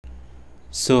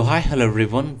Hello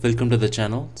everyone, welcome to the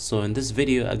channel. So in this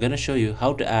video I'm gonna show you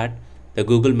how to add the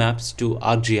Google Maps to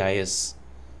ArcGIS.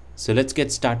 So let's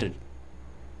get started.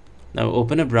 Now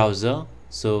open a browser.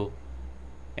 So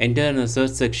enter in the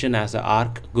search section as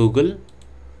ArcGoogle.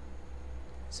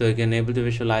 So you can able to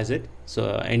visualize it.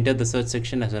 So enter the search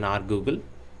section as an ArcGoogle.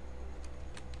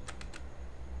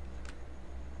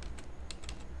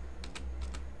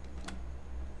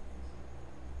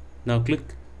 Now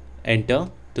click enter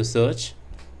to search.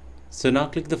 So now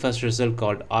click the first result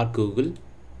called ArcGoogle.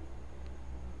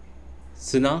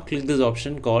 So now click this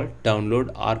option called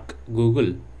download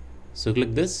ArcGoogle. So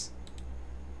click this.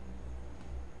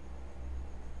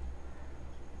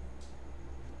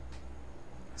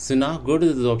 So now go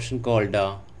to this option called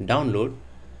download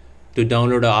to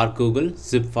download a ArcGoogle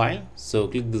zip file. So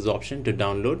click this option to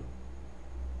download.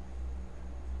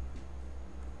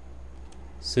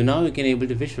 So now we can able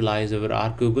to visualize our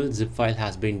ArcGoogle zip file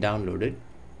has been downloaded.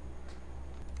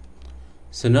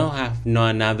 So now I have now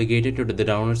navigated to the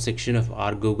download section of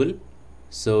ArcGoogle.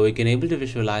 So we can able to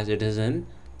visualize it as in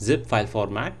zip file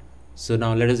format. So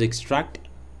now let us extract.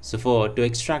 So to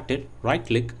extract it, right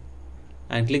click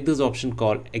and click this option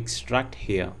called extract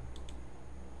here.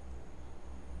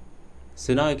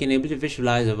 So now you can able to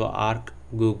visualize our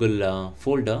ArcGoogle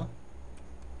folder.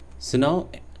 So now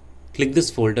click this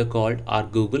folder called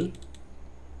ArcGoogle.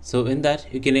 So in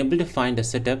that you can able to find a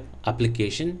setup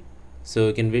application. So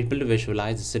you can be able to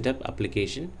visualize the setup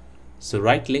application. So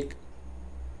right click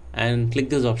and click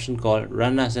this option called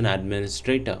run as an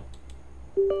administrator.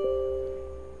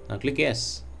 Now click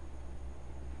yes.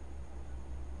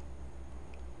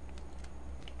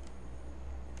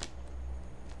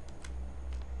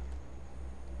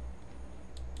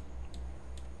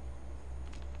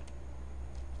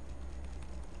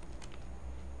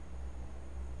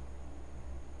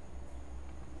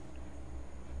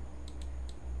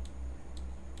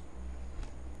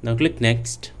 Now click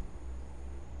next.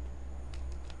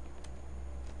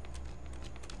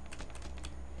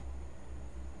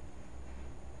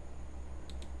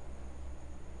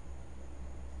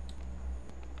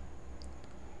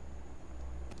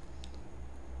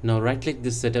 Now right click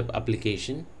this setup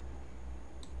application.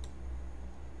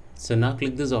 So now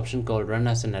click this option called run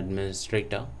as an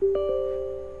administrator.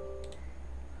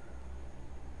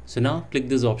 So now click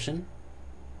this option.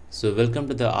 So welcome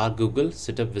to the ArcGoogle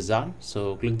setup wizard.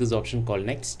 So click this option called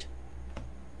next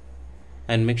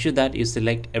and make sure that you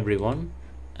select everyone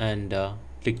and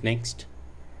click next.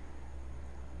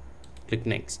 Click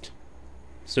next.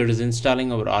 So it is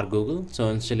installing our ArcGoogle. So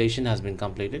installation has been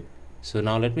completed. So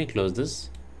now let me close this.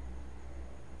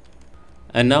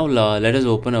 And now let us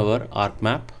open our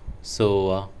ArcMap.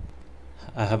 So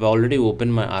I have already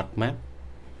opened my ArcMap.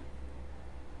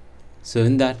 So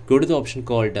in that, go to the option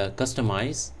called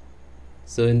customize.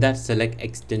 So in that, select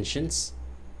extensions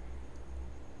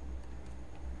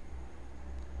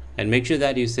and make sure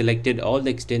that you selected all the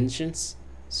extensions.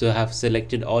 So I have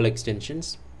selected all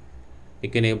extensions. You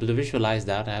can able to visualize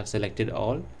that I have selected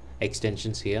all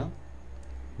extensions here.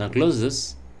 Now close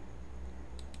this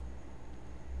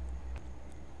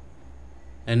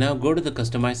and now go to the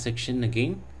customize section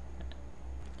again.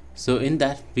 So in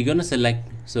that we're gonna select,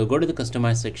 so go to the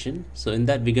customize section. So in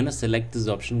that we're gonna select this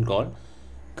option called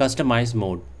customize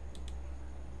mode.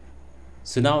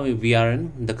 So now we are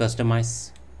in the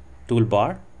customize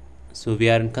toolbar. So we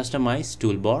are in customize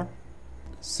toolbar.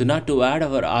 So now to add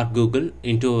our ArcGoogle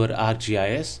into our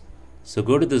ArcGIS, so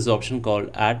go to this option called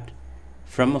add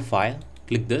from a file.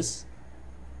 Click this.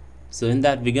 So in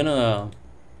that we're gonna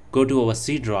go to our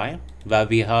C drive where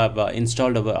we have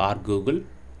installed our ArcGoogle.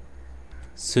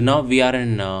 So now we are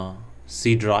in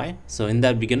C drive. So in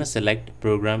that we're gonna select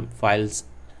program files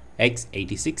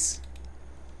x86.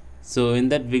 So in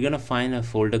that we're gonna find a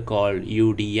folder called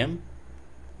UDM.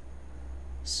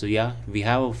 So yeah, we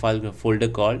have a folder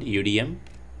called UDM.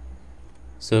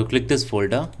 So click this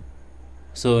folder.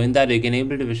 So in that you can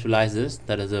able to visualize this,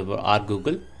 that is our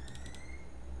ArcGoogle.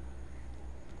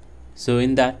 So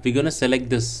in that we're gonna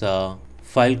select this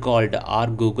file called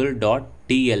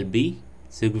arcgoogle.tlb.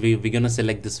 So we're gonna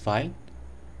select this file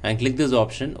and click this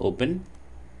option open.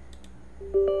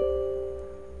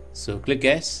 So click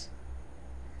yes.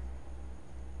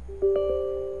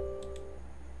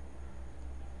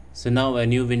 So now a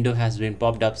new window has been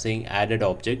popped up saying added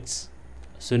objects.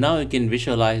 So now you can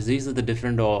visualize these are the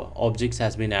different objects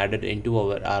has been added into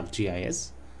our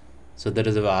ArcGIS. So that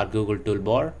is our ArcGoogle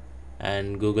toolbar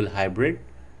and Google hybrid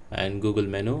and Google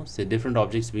menu. So different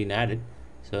objects been added.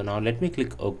 So now let me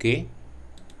click OK.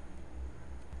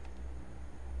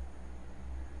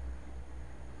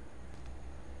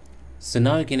 So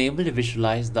now you can able to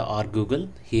visualize the ArcGoogle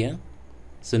here.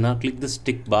 So now click this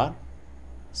tick bar.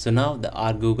 So now the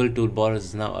ArcGoogle toolbar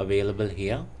is now available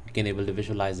here. You can able to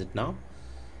visualize it now.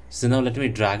 So now let me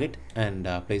drag it and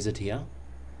place it here.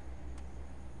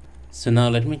 So now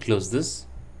let me close this.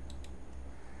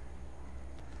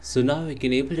 So now we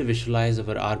can able to visualize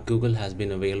our ArcGoogle has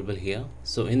been available here.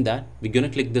 So in that we're gonna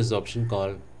click this option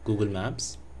called Google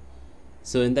Maps.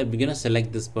 So in that we're gonna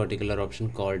select this particular option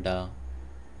called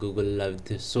Google.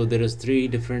 So there is three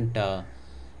different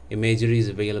imageries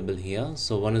available here.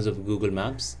 So one is of Google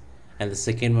Maps, and the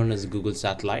second one is Google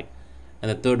Satellite,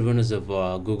 and the third one is of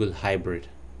Google Hybrid.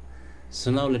 So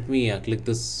now let me click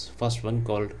this first one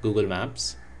called Google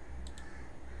Maps.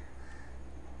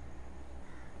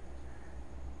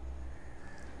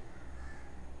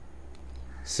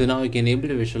 So now we can able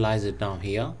to visualize it now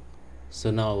here.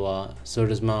 So now so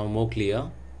it is now more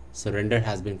clear. So render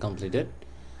has been completed.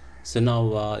 So now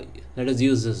let us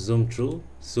use the zoom tool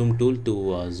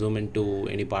to zoom into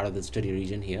any part of the study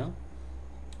region here.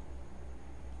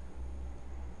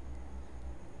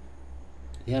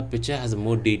 Yeah, picture has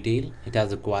more detail, it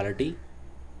has a quality.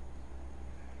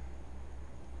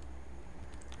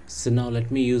 So now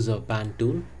let me use a pan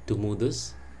tool to move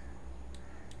this.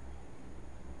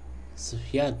 So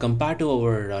yeah, compared to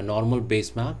our normal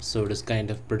base map, so it is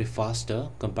kind of pretty faster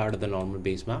compared to the normal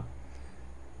base map.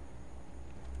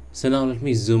 So now let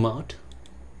me zoom out.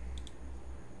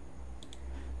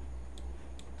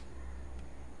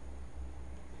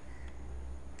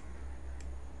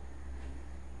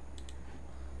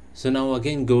 So now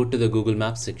again go to the Google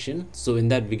Maps section. So in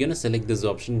that we're gonna select this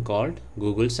option called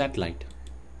Google Satellite.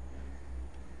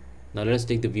 Now let us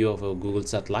take the view of our Google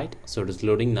Satellite. So it is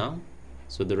loading now.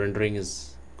 So the rendering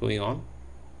is going on.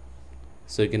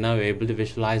 So you can now be able to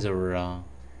visualize our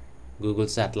Google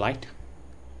Satellite.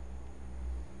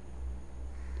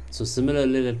 So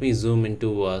similarly, let me zoom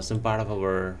into some part of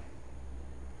our,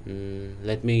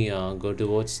 let me go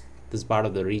towards this part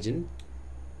of the region.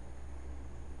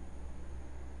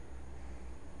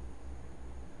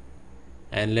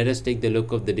 And let us take the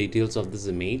look of the details of this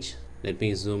image. Let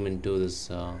me zoom into this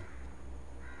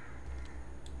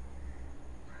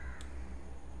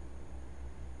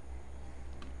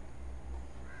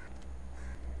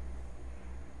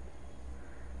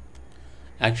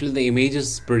actually the image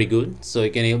is pretty good, so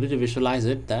you can able to visualize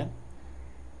it that.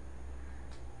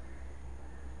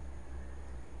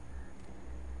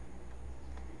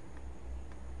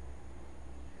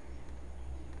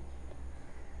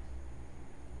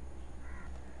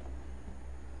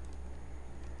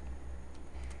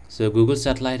 So Google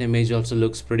Satellite image also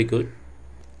looks pretty good.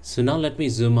 So now let me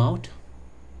zoom out.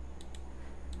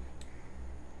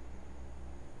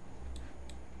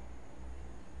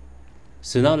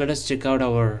 So now let us check out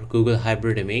our Google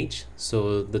Hybrid image.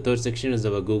 So the third section is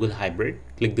our Google Hybrid.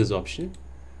 Click this option.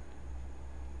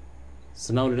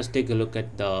 So now let us take a look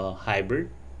at the hybrid.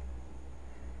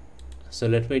 So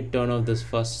let me turn off this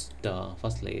first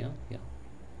layer. Yeah.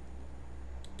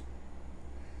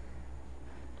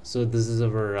 So this is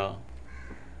our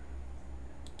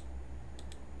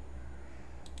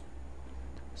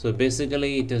so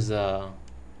basically it is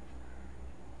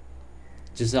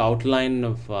just an outline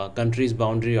of country's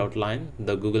boundary outline,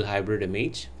 the Google Hybrid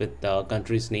image with the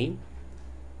country's name.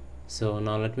 So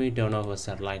now let me turn off a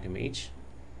satellite image.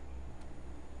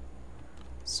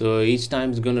 So each time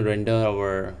it's going to render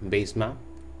our base map.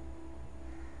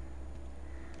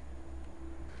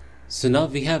 So now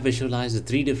we have visualized the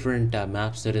three different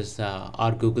maps that is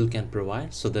ArcGoogle can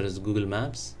provide. So there is Google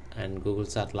Maps and Google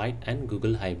Satellite and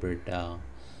Google Hybrid.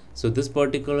 So this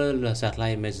particular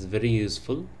satellite image is very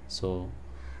useful. So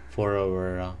for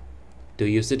our to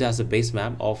use it as a base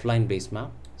map, offline base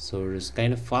map. So it is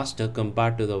kind of faster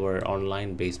compared to our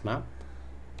online base map.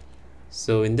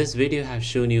 So in this video I have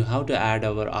shown you how to add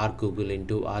our ArcGoogle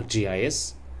into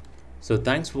ArcGIS. So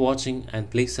thanks for watching, and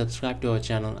please subscribe to our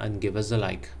channel and give us a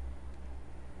like.